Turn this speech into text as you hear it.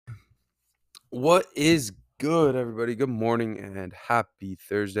What is good, everybody? Good morning and happy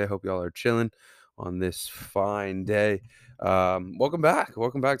Thursday. Hope y'all are chilling on this fine day. Welcome back.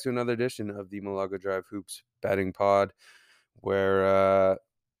 Welcome back to another edition of the Malaga Drive Hoops Betting Pod, where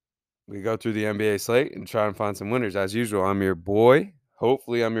we go through the NBA slate and try and find some winners. As usual, I'm your boy.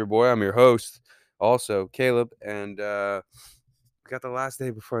 Hopefully, I'm your boy. I'm your host, also Caleb, and we got the last day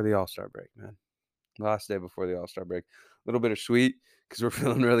before the All Star break, man. Last day before the All-Star break. A little bit of sweet because we're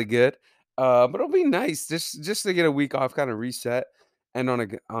feeling really good. But it'll be nice just to get a week off, kind of reset, and on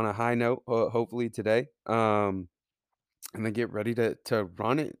a high note, hopefully today. And then get ready to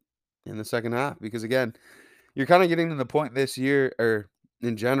run it in the second half because again, you're kind of getting to the point this year or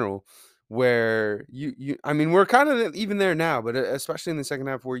in general where you I mean, we're kind of even there now, but especially in the second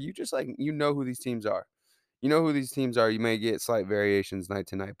half where you just like who these teams are. You know who these teams are. You may get slight variations night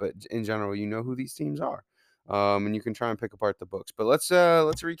to night, but in general, you know who these teams are. And you can try and pick apart the books. But let's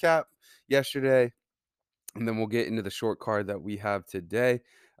recap yesterday, and then we'll get into the short card that we have today.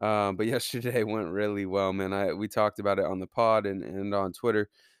 But yesterday went really well, man. We talked about it on the pod and on Twitter.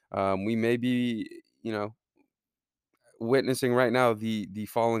 We may be, witnessing right now the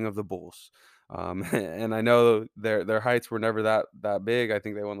falling of the Bulls. And I know their heights were never that big. I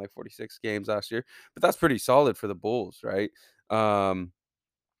think they won like 46 games last year, but that's pretty solid for the Bulls, right? Um,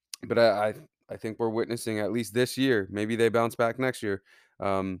 but I think we're witnessing at least this year. Maybe they bounce back next year.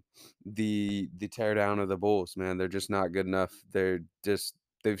 Um, the tear down of the Bulls, man. They're just not good enough. They've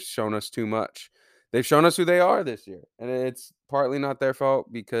shown us too much. They've shown us who they are this year, and it's partly not their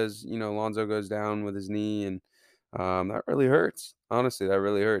fault because Lonzo goes down with his knee, and that really hurts. Honestly, that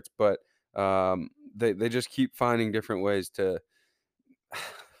really hurts. But they just keep finding different ways to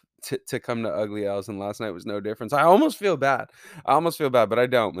to come to ugly L's, and last night was no difference. I almost feel bad. But I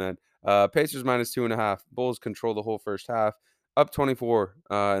don't, man. Pacers minus 2.5. Bulls control the whole first half, up 24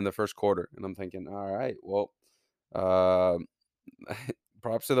 in the first quarter, and I'm thinking, all right, well, uh,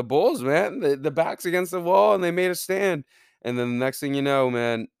 props to the Bulls, man. The back's against the wall, and they made a stand. And then the next thing you know,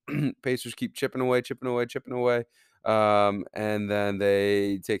 man, Pacers keep chipping away, chipping away, chipping away, and then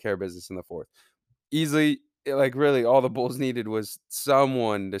they take care of business in the fourth easily. Like really all the Bulls needed was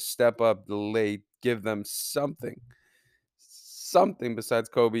someone to step up the late, give them something besides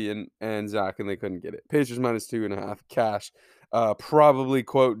Kobe and Zach, and they couldn't get it. Pacers minus 2.5 cash. Probably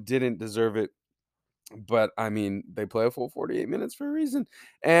quote didn't deserve it, but I mean they play a full 48 minutes for a reason.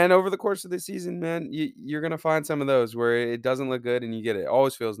 And over the course of the season, man, you're gonna find some of those where it doesn't look good and you get it.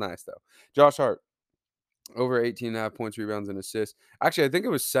 Always feels nice though. Josh Hart over 18.5 points, rebounds, and assists. Actually, I think it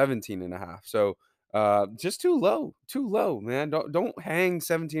was 17.5. So just too low, man. Don't hang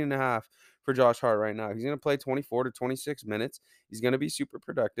 17.5 for Josh Hart right now. He's gonna play 24 to 26 minutes. He's gonna be super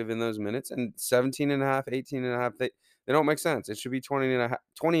productive in those minutes. And 17.5, 18.5, they don't make sense. It should be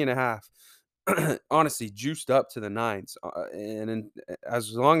 20.5. Honestly, juiced up to the nines.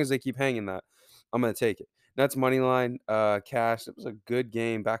 As long as they keep hanging that, I'm gonna take it. That's money line, cash. It was a good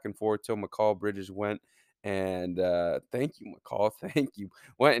game back and forth till McCall Bridges went. And thank you, McCall. Thank you.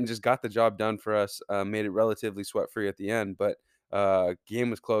 Went and just got the job done for us. Made it relatively sweat free at the end, but game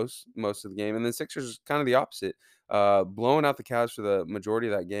was close most of the game. And then Sixers kind of the opposite, blowing out the Cavs for the majority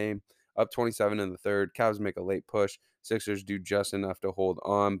of that game. Up 27 in the third. Cavs make a late push. Sixers do just enough to hold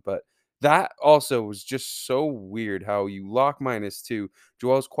on, but that also was just so weird how you lock -2.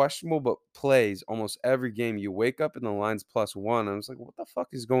 Joel's questionable, but plays almost every game. You wake up and the line's +1. I was like, what the fuck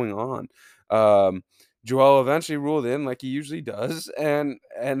is going on? Um, Joel eventually ruled in like he usually does, and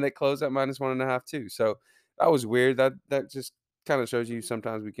they closed at -1.5 too. So that was weird. That just kind of shows you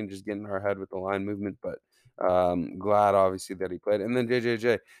sometimes we can just get in our head with the line movement, but glad obviously that he played. And then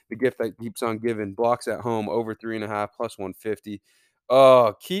JJJ, the gift that keeps on giving, blocks at home over 3.5 +150.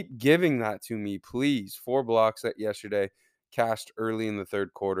 Oh, keep giving that to me, please. 4 blocks that yesterday, cashed early in the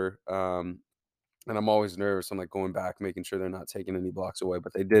third quarter. And I'm always nervous. I'm like going back, making sure they're not taking any blocks away,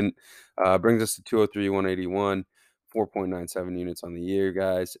 but they didn't. Brings us to 203, 181, 4.97 units on the year,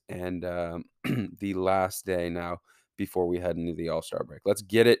 guys. And the last day now before we head into the All Star break. Let's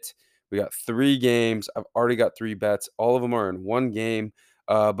get it. We got 3 games. I've already got 3 bets. All of them are in one game.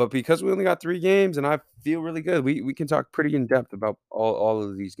 But because we only got 3 games and I feel really good, we can talk pretty in depth about all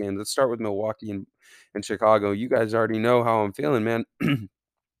of these games. Let's start with Milwaukee and Chicago. You guys already know how I'm feeling, man.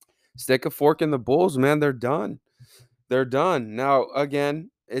 Stick a fork in the Bulls, man. They're done. They're done. Now,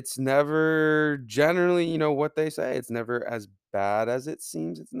 again, it's never generally, what they say. It's never as bad as it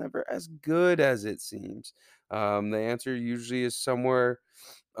seems. It's never as good as it seems. The answer usually is somewhere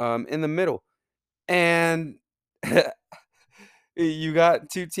in the middle. And you got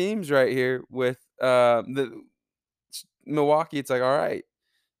 2 teams right here with the Milwaukee. It's like, all right,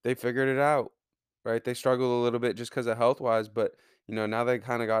 they figured it out. right? They struggled a little bit just because of health wise, but now they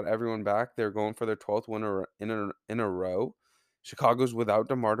kind of got everyone back. They're going for their 12th win in a row. Chicago's without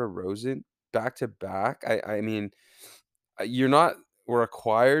DeMar DeRozan back to back. I mean, you're not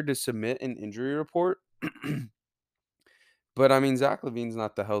required to submit an injury report, but I mean, Zach Levine's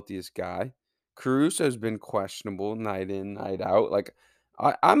not the healthiest guy. Caruso's been questionable night in, night out. Like,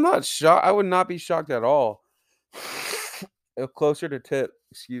 I'm not shocked. I would not be shocked at all. Closer to tip.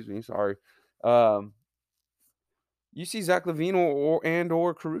 Excuse me. Sorry. Um, you see Zach Levine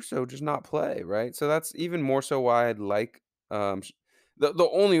or Caruso just not play, right? So that's even more so why I'd like the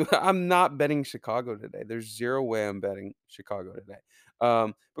only I'm not betting Chicago today. There's zero way I'm betting Chicago today.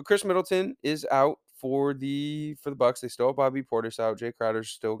 But Chris Middleton is out for the Bucks. They still have Bobby Portis out. Jay Crowder's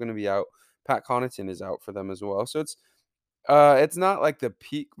still going to be out. Pat Connaughton is out for them as well. So it's not like the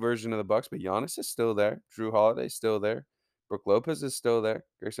peak version of the Bucks, but Giannis is still there. Drew Holiday's still there. Brooke Lopez is still there.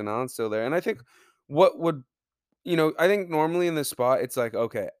 Grayson Allen's still there. And I think what would I think normally in this spot, it's like,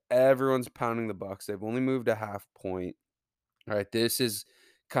 okay, everyone's pounding the Bucks. They've only moved a half point. All right, this is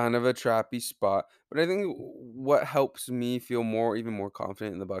kind of a trappy spot. But I think what helps me feel even more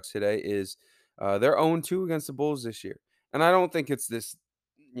confident in the Bucks today is they're 0-2 against the Bulls this year. And I don't think it's this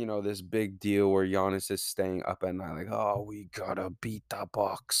big deal where Giannis is staying up at night, like, oh, we gotta beat the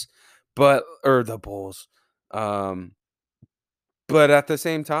Bucks, or the Bulls. Um, but at the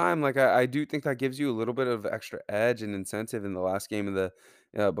same time, like, I do think that gives you a little bit of extra edge and incentive in the last game of the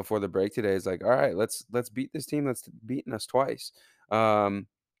before the break today. Is like, all right, let's beat this team that's beaten us twice. Um,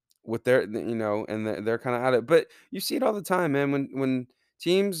 with and they're kind of at it. But you see it all the time, man. When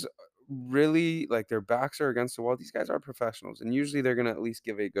teams really like their backs are against the wall, these guys are professionals, and usually they're gonna at least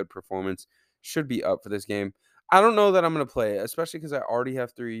give a good performance. Should be up for this game. I don't know that I'm gonna play it, especially because I already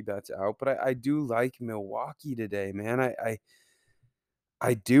have 3 bets out. But I do like Milwaukee today, man.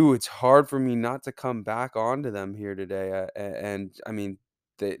 I do. It's hard for me not to come back onto them here today. And I mean,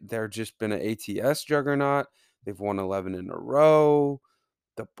 they're just been an ATS juggernaut. They've won 11 in a row.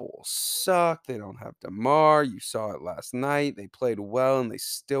 The Bulls suck. They don't have DeMar. You saw it last night. They played well and they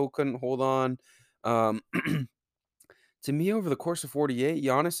still couldn't hold on. Um, to me, over the course of 48,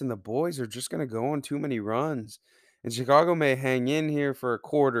 Giannis and the boys are just going to go on too many runs. And Chicago may hang in here for a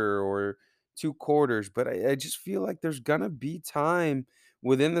quarter or 2 quarters, but I just feel like there's going to be time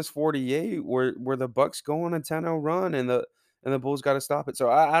within this 48 where the Bucks go on a 10-0 run and the Bulls got to stop it.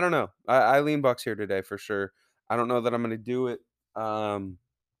 So I don't know. I lean Bucks here today for sure. I don't know that I'm going to do it.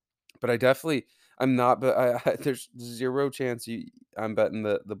 But I'm not, but there's zero chance I'm betting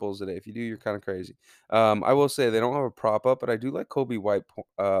the Bulls today. If you do, you're kind of crazy. I will say they don't have a prop up, but I do like Kobe White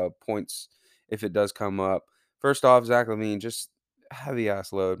points if it does come up. First off, Zach Levine, just heavy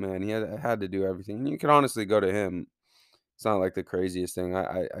ass load, man. He had to do everything. And you can honestly go to him. It's not like the craziest thing.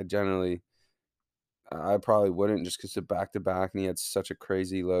 I generally I probably wouldn't just because of back to back, and he had such a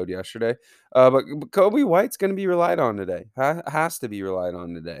crazy load yesterday. But Kobe White's going to be relied on today. Has to be relied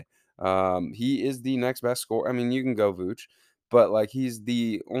on today. He is the next best scorer. I mean, you can go Vooch, but like he's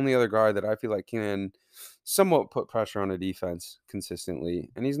the only other guard that I feel like can somewhat put pressure on a defense consistently.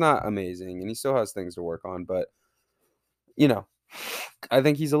 And he's not amazing, and he still has things to work on. But you know, I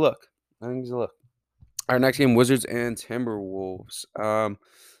think he's a look. I think he's a look. Our next game, Wizards and Timberwolves. A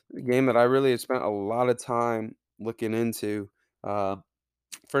game that I really have spent a lot of time looking into. Uh,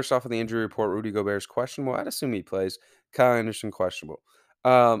 First off, in the injury report, Rudy Gobert is questionable. I'd assume he plays. Kyle Anderson questionable.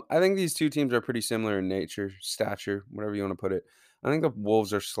 I think these two teams are pretty similar in nature, stature, whatever you want to put it. I think the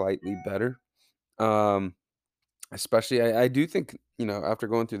Wolves are slightly better. Um, Especially, I do think, after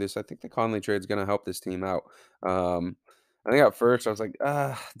going through this, I think the Conley trade is gonna help this team out. Um, I think at first I was like,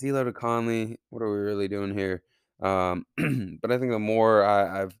 D'Lo to Conley, what are we really doing here?" But I think the more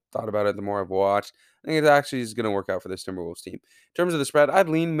I've thought about it, the more I've watched, I think it actually is gonna work out for this Timberwolves team. In terms of the spread, I'd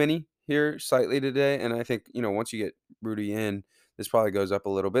lean mini here slightly today, and I think, once you get Rudy in, this probably goes up a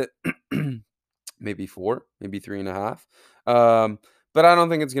little bit. Maybe 4, maybe 3.5. But I don't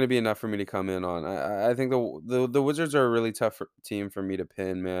think it's gonna be enough for me to come in on. I think the Wizards are a really tough team for me to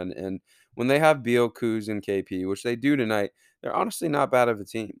pin, man, and when they have Beal, Kuz, and KP, which they do tonight, they're honestly not bad of a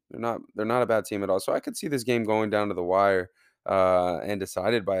team. They're not a bad team at all. So I could see this game going down to the wire, and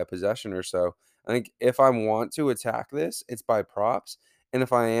decided by a possession or so. I think if I want to attack this, it's by props, and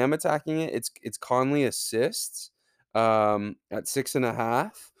if I am attacking it, it's Conley assists, at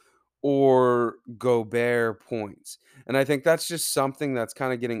 6.5 or Gobert points. And I think that's just something that's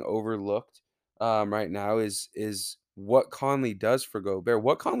kind of getting overlooked right now is what Conley does for Gobert,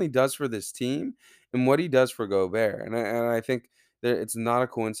 what Conley does for this team, and what he does for Gobert. And I think that it's not a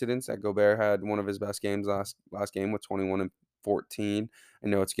coincidence that Gobert had one of his best games last game with 21 14. I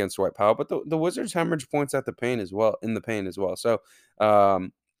know it's against Dwight Powell, but the Wizards hemorrhage points at the paint as well in the paint as well. So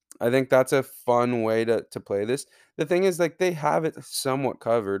I think that's a fun way to play this. The thing is, like, they have it somewhat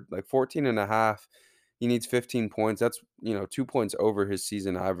covered. Like 14 and a half, he needs 15 points. That's, 2 points over his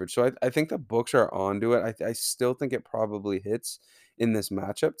season average. So I think the books are onto it. I still think it probably hits in this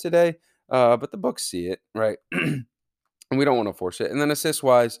matchup today. But the books see it, right? And we don't want to force it. And then assist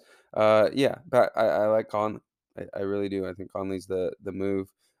wise, yeah, but I like Conley. I really do. I think Conley's the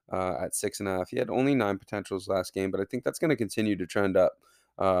move at 6.5. He had only 9 potentials last game, but I think that's going to continue to trend up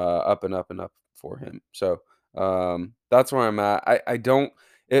and up and up for him. So that's where I'm at. I don't.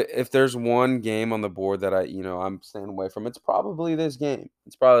 If there's one game on the board that I'm staying away from, it's probably this game.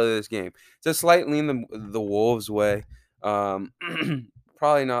 It's probably this game. It's a slight lean the Wolves way. Um,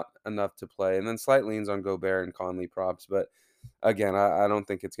 Probably not enough to play, and then slight leans on Gobert and Conley props, but again, I don't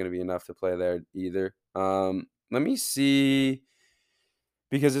think it's gonna be enough to play there either. Let me see,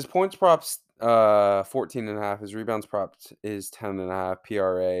 because his points props 14.5, his rebounds props is 10.5,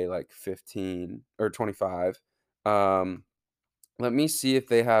 PRA like 15 or 25. Um, Let me see if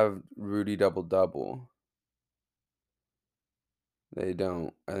they have Rudy double double. They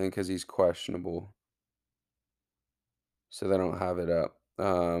don't. I think because he's questionable, so they don't have it up.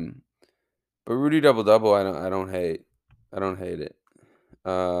 But Rudy double double, I don't hate. I don't hate it.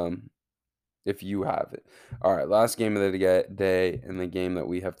 Um, if you have it. All right, last game of the day, and the game that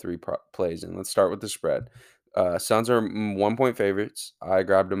we have three plays in. Let's start with the spread. Suns are 1 point favorites. I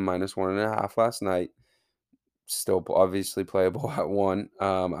grabbed them -1.5 last night. Still obviously playable at one.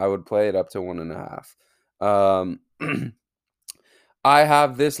 I would play it up to 1.5. Um, I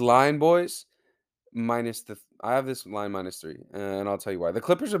have this line, boys. I have this line -3, and I'll tell you why. The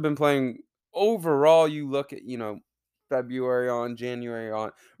Clippers have been playing overall. You look at, February on, January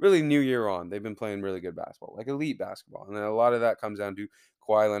on, really New Year on. They've been playing really good basketball, like elite basketball, and then a lot of that comes down to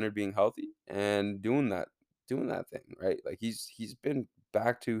Kawhi Leonard being healthy and doing that thing, right? Like he's been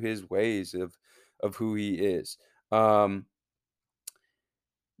back to his ways of who he is. Um,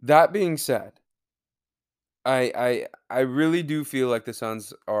 that being said, I really do feel like the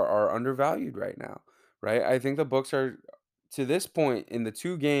Suns are undervalued right now, right? I think the books are, to this point in the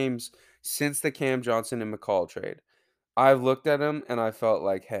 2 games since the Cam Johnson and McCall trade, I've looked at them and I felt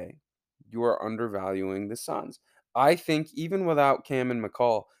like, "Hey, you are undervaluing the Suns." I think even without Cam and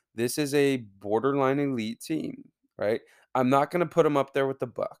McCall, this is a borderline elite team, right? I'm not gonna put them up there with the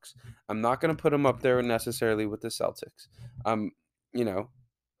Bucks. I'm not gonna put them up there necessarily with the Celtics. You know,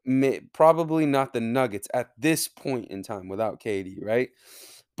 probably not the Nuggets at this point in time without KD, right?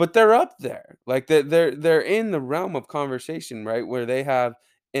 But they're up there. Like they're in the realm of conversation, right? Where they have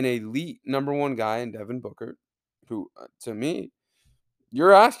an elite number one guy in Devin Booker, who to me,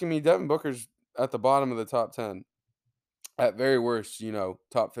 you're asking me Devin Booker's at the bottom of the top 10. At very worst,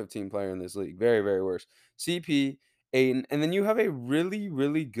 top 15 player in this league. Very, very worst. CP, Aiden, and then you have a really,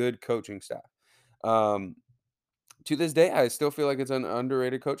 really good coaching staff. Um, to this day, I still feel like it's an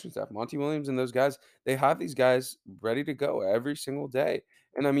underrated coaching staff. Monty Williams and those guys, they have these guys ready to go every single day.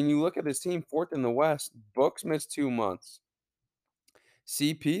 And I mean, you look at this team, fourth in the West. Books missed 2 months.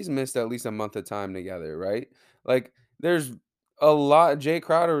 CP's missed at least a month of time together, right? Like, there's a lot. Jay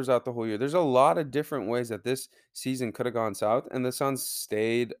Crowder was out the whole year. There's a lot of different ways that this season could have gone south, and the Suns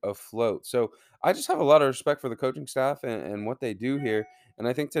stayed afloat. So I just have a lot of respect for the coaching staff and what they do here. And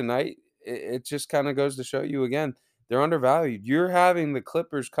I think tonight it just kind of goes to show you again they're undervalued. You're having the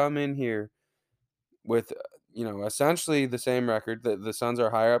Clippers come in here with, essentially the same record. The Suns are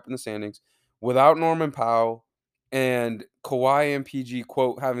higher up in the standings without Norman Powell and Kawhi and PG,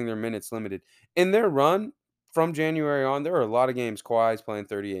 quote, having their minutes limited. In their run from January on, there are a lot of games Kawhi's playing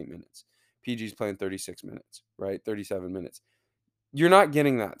 38 minutes. PG's playing 36 minutes, right? 37 minutes. You're not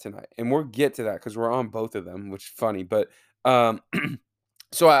getting that tonight. And we'll get to that because we're on both of them, which is funny. But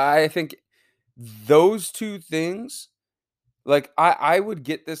so I think those two things, like, I would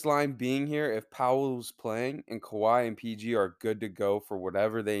get this line being here if Powell's playing and Kawhi and PG are good to go for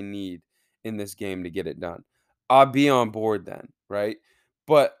whatever they need in this game to get it done. I'll be on board then, right?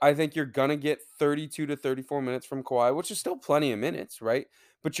 But I think you're gonna get 32 to 34 minutes from Kawhi, which is still plenty of minutes, right?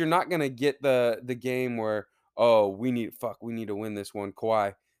 But you're not gonna get the game where, oh, we need to win this one.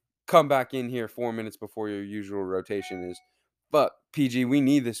 Kawhi, come back in here 4 minutes before your usual rotation is. But PG, we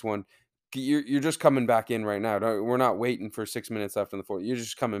need this one. You're just coming back in right now. We're not waiting for 6 minutes left in the fourth. You're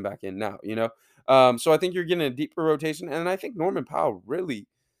just coming back in now, you know? So I think you're getting a deeper rotation. And I think Norman Powell really,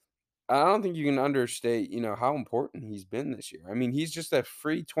 I don't think you can understate, how important he's been this year. I mean, he's just a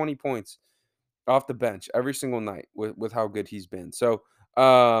free 20 points off the bench every single night with how good he's been. So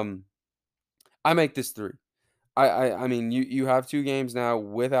I make this three. I mean, you have 2 games now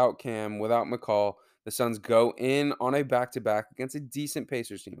without Cam, without McCall. The Suns go in on a back-to-back against a decent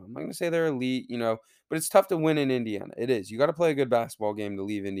Pacers team. I'm not gonna say they're elite, but it's tough to win in Indiana. It is. You gotta play a good basketball game to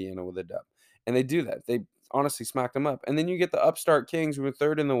leave Indiana with a dub, and they do that. They honestly smacked them up, and then you get the upstart Kings who are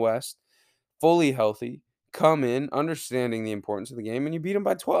 3rd in the West, fully healthy, come in, understanding the importance of the game, and you beat them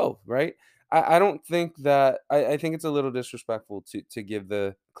by 12, right? I don't think that I think it's a little disrespectful to give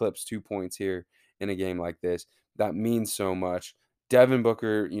the Clips 2 points here in a game like this. That means so much. Devin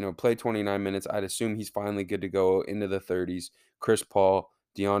Booker, played 29 minutes. I'd assume he's finally good to go into the 30s. Chris Paul,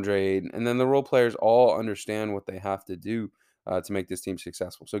 DeAndre Ayton, and then the role players all understand what they have to do to make this team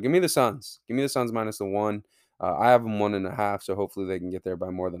successful. So give me the Suns. Give me the Suns minus the 1. I have them 1.5, so hopefully they can get there by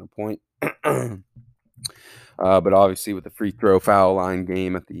more than a point. But obviously, with the free throw foul line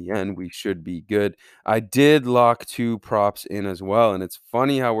game at the end, we should be good. I did lock 2 props in as well, and it's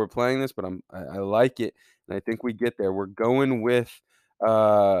funny how we're playing this, but I like it, and I think we get there. We're going with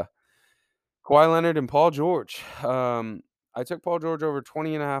uh, Kawhi Leonard and Paul George. I took Paul George over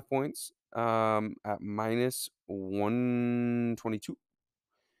 20.5 points at minus 122.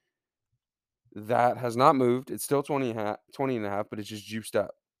 That has not moved. It's still 20.5, but it's just juiced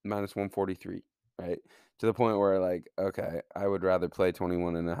up, minus 143, right? To the point where, like, okay, I would rather play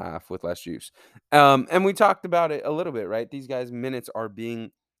 21.5 with less juice. And we talked about it a little bit, right? These guys' minutes are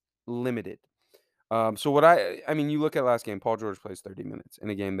being limited. So what I mean, you look at last game, Paul George plays 30 minutes. In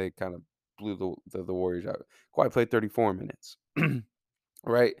a game they kind of blew the Warriors out. Kawhi played 34 minutes,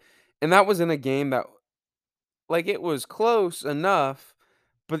 right? And that was in a game that, like, it was close enough,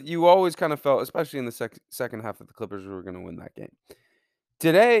 but you always kind of felt, especially in the second half, that the Clippers were gonna win that game.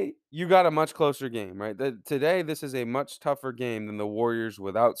 Today, you got a much closer game, right? Today, this is a much tougher game than the Warriors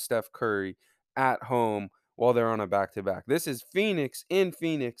without Steph Curry at home while they're on a back-to-back. This is Phoenix in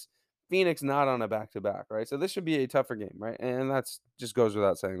Phoenix. Phoenix not on a back-to-back, right? So this should be a tougher game, right? And that's just goes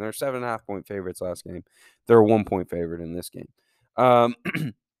without saying. They're 7.5-point favorites last game. They're a 1-point favorite in this game. Um,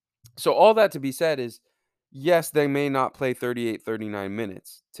 So all that to be said is, yes, they may not play 38, 39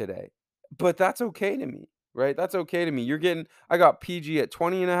 minutes today, but that's okay to me, right? That's okay to me. I got PG at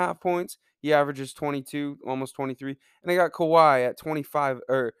 20.5 points. He averages 22, almost 23. And I got Kawhi at 25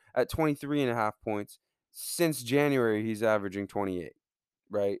 or at 23.5 points. Since January, he's averaging 28,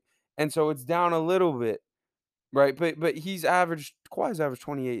 right? And so it's down a little bit, right? But Kawhi's averaged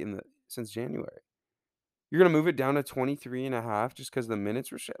 28 in the since January. You're gonna move it down to 23.5 just because the minutes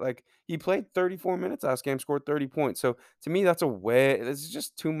were like, he played 34 minutes last game, scored 30 points. So, to me, this is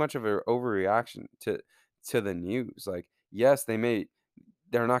just too much of an overreaction to the news. Like, yes, they're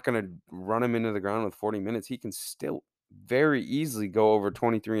not gonna run him into the ground with 40 minutes. He can still very easily go over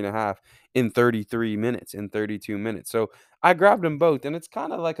 23.5 in 33 minutes, in 32 minutes. So, I grabbed them both, and it's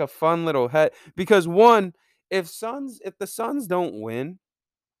kinda like a fun little head because, 1, if the Suns don't win,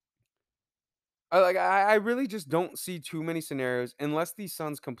 I really just don't see too many scenarios unless these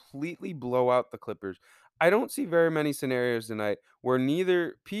Suns completely blow out the Clippers. I don't see very many scenarios tonight where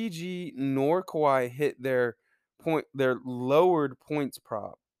neither PG nor Kawhi hit their lowered points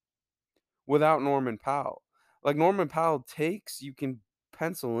prop without Norman Powell. Like, Norman Powell takes you can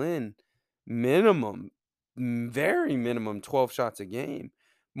pencil in minimum, very minimum 12 shots a game.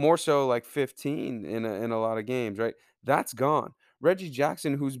 More so like 15 in a lot of games, right? That's gone. Reggie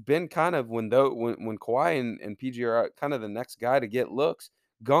Jackson, who's been kind of when Kawhi and PG are out, kind of the next guy to get looks,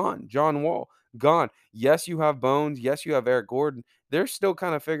 gone. John Wall, gone. Yes, you have Bones. Yes, you have Eric Gordon. They're still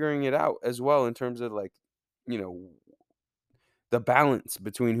kind of figuring it out as well in terms of, like, you know, the balance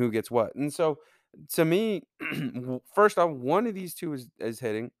between who gets what. And so, to me, first off, one of these two is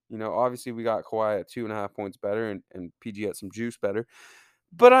hitting. Obviously we got Kawhi at 2.5 points better and PG at some juice better.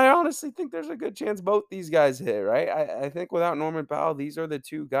 But I honestly think there's a good chance both these guys hit, right? I think without Norman Powell, these are the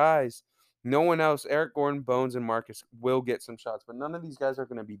two guys. No one else, Eric Gordon, Bones, and Marcus will get some shots, but none of these guys are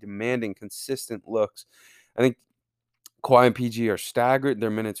going to be demanding consistent looks. I think Kawhi and PG are staggered. Their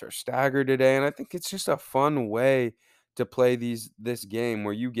minutes are staggered today, and I think it's just a fun way to play this game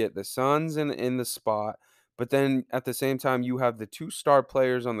where you get the Suns in the spot, but then at the same time you have the two star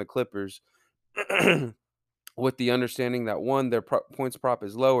players on the Clippers with the understanding that, one, their points prop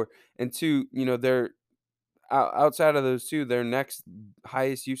is lower, and two, they're outside of those two, their next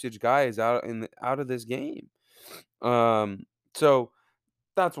highest usage guy is out of this game. So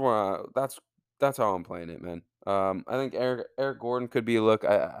that's where that's how I'm playing it, man. I think Eric Gordon could be a look.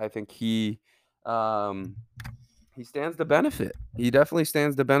 I think um he stands to benefit. He definitely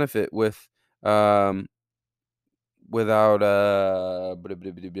stands to benefit um without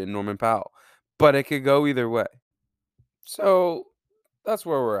Norman Powell. But it could go either way. So that's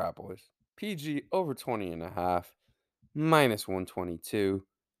where we're at, boys. PG over 20.5, -122.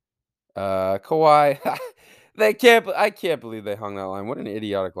 Kawhi, I can't believe they hung that line. What an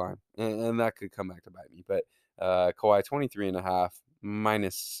idiotic line. And that could come back to bite me. But Kawhi 23.5,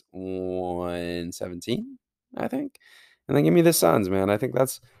 -117, I think. And then give me the Suns, man. I think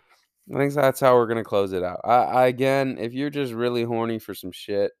that's how we're gonna close it out. Again, if you're just really horny for some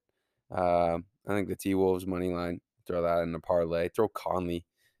shit, I think the T Wolves money line. Throw that in the parlay. Throw Conley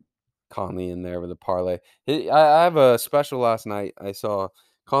in there with a parlay. I have a special last night. I saw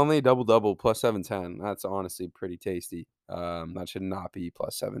Conley double double plus 710. That's honestly pretty tasty. That should not be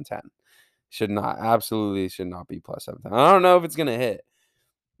plus 710. Absolutely should not be plus 710. I don't know if it's gonna hit,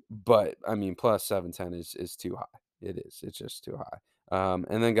 but I mean plus 710 is too high. It is. It's just too high.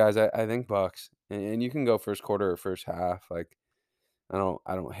 And then guys, I think Bucks, and you can go first quarter or first half. Like I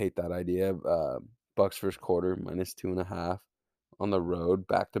don't hate that idea. Bucks first quarter -2.5 on the road,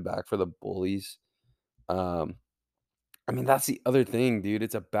 back to back for the bullies. Um, I mean, that's the other thing, dude.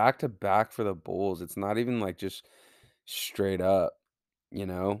 It's a back to back for the Bulls. It's not even like just straight up, you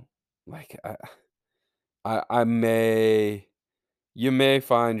know? Like I may you may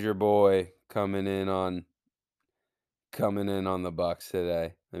find your boy coming in on the Bucks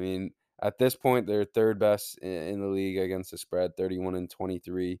today. I mean, at this point, they're third best in the league against the spread,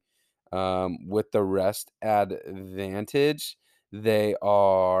 31-23. With the rest advantage, they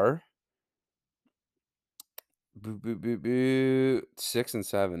are boo, boo, boo, boo,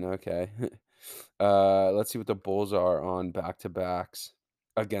 6-7. Okay. Let's see what the Bulls are on back to backs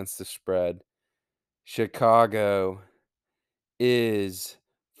against the spread. Chicago is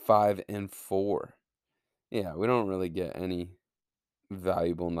 5-4. Yeah, we don't really get any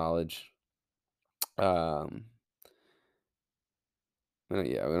valuable knowledge. Um,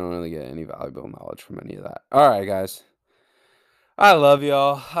 yeah, we don't really get any valuable knowledge from any of that. All right, guys. I love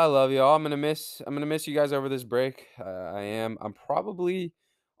y'all. I love y'all. I'm gonna miss you guys over this break. I am. I'll probably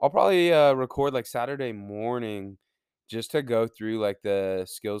record like Saturday morning just to go through like the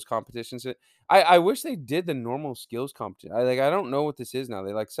skills competitions. I wish they did the normal skills competition. I don't know what this is now.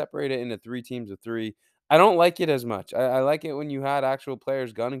 They like separate it into three teams of three. I don't like it as much. I like it when you had actual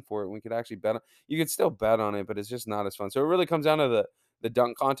players gunning for it. We could actually bet on. You could still bet on it, but it's just not as fun. So it really comes down to the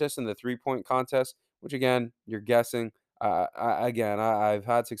dunk contest and the 3-point contest, which again you're guessing. I've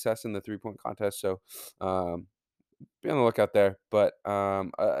had success in the 3-point contest, so be on the lookout there. But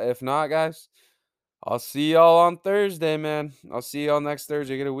if not, guys, I'll see y'all on Thursday, man. I'll see y'all next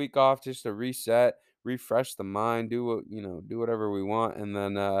Thursday. Get a week off just to reset, refresh the mind, do whatever we want, and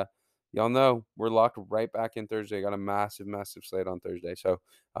then y'all know we're locked right back in Thursday. Got a massive, massive slate on Thursday, so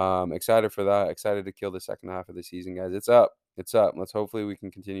excited for that. Excited to kill the second half of the season, guys. It's up. It's up. Let's hopefully we can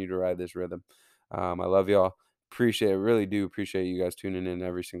continue to ride this rhythm. I love y'all. Really do appreciate you guys tuning in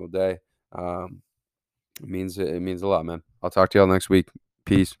every single day. It means a lot, man. I'll talk to y'all next week.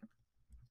 Peace.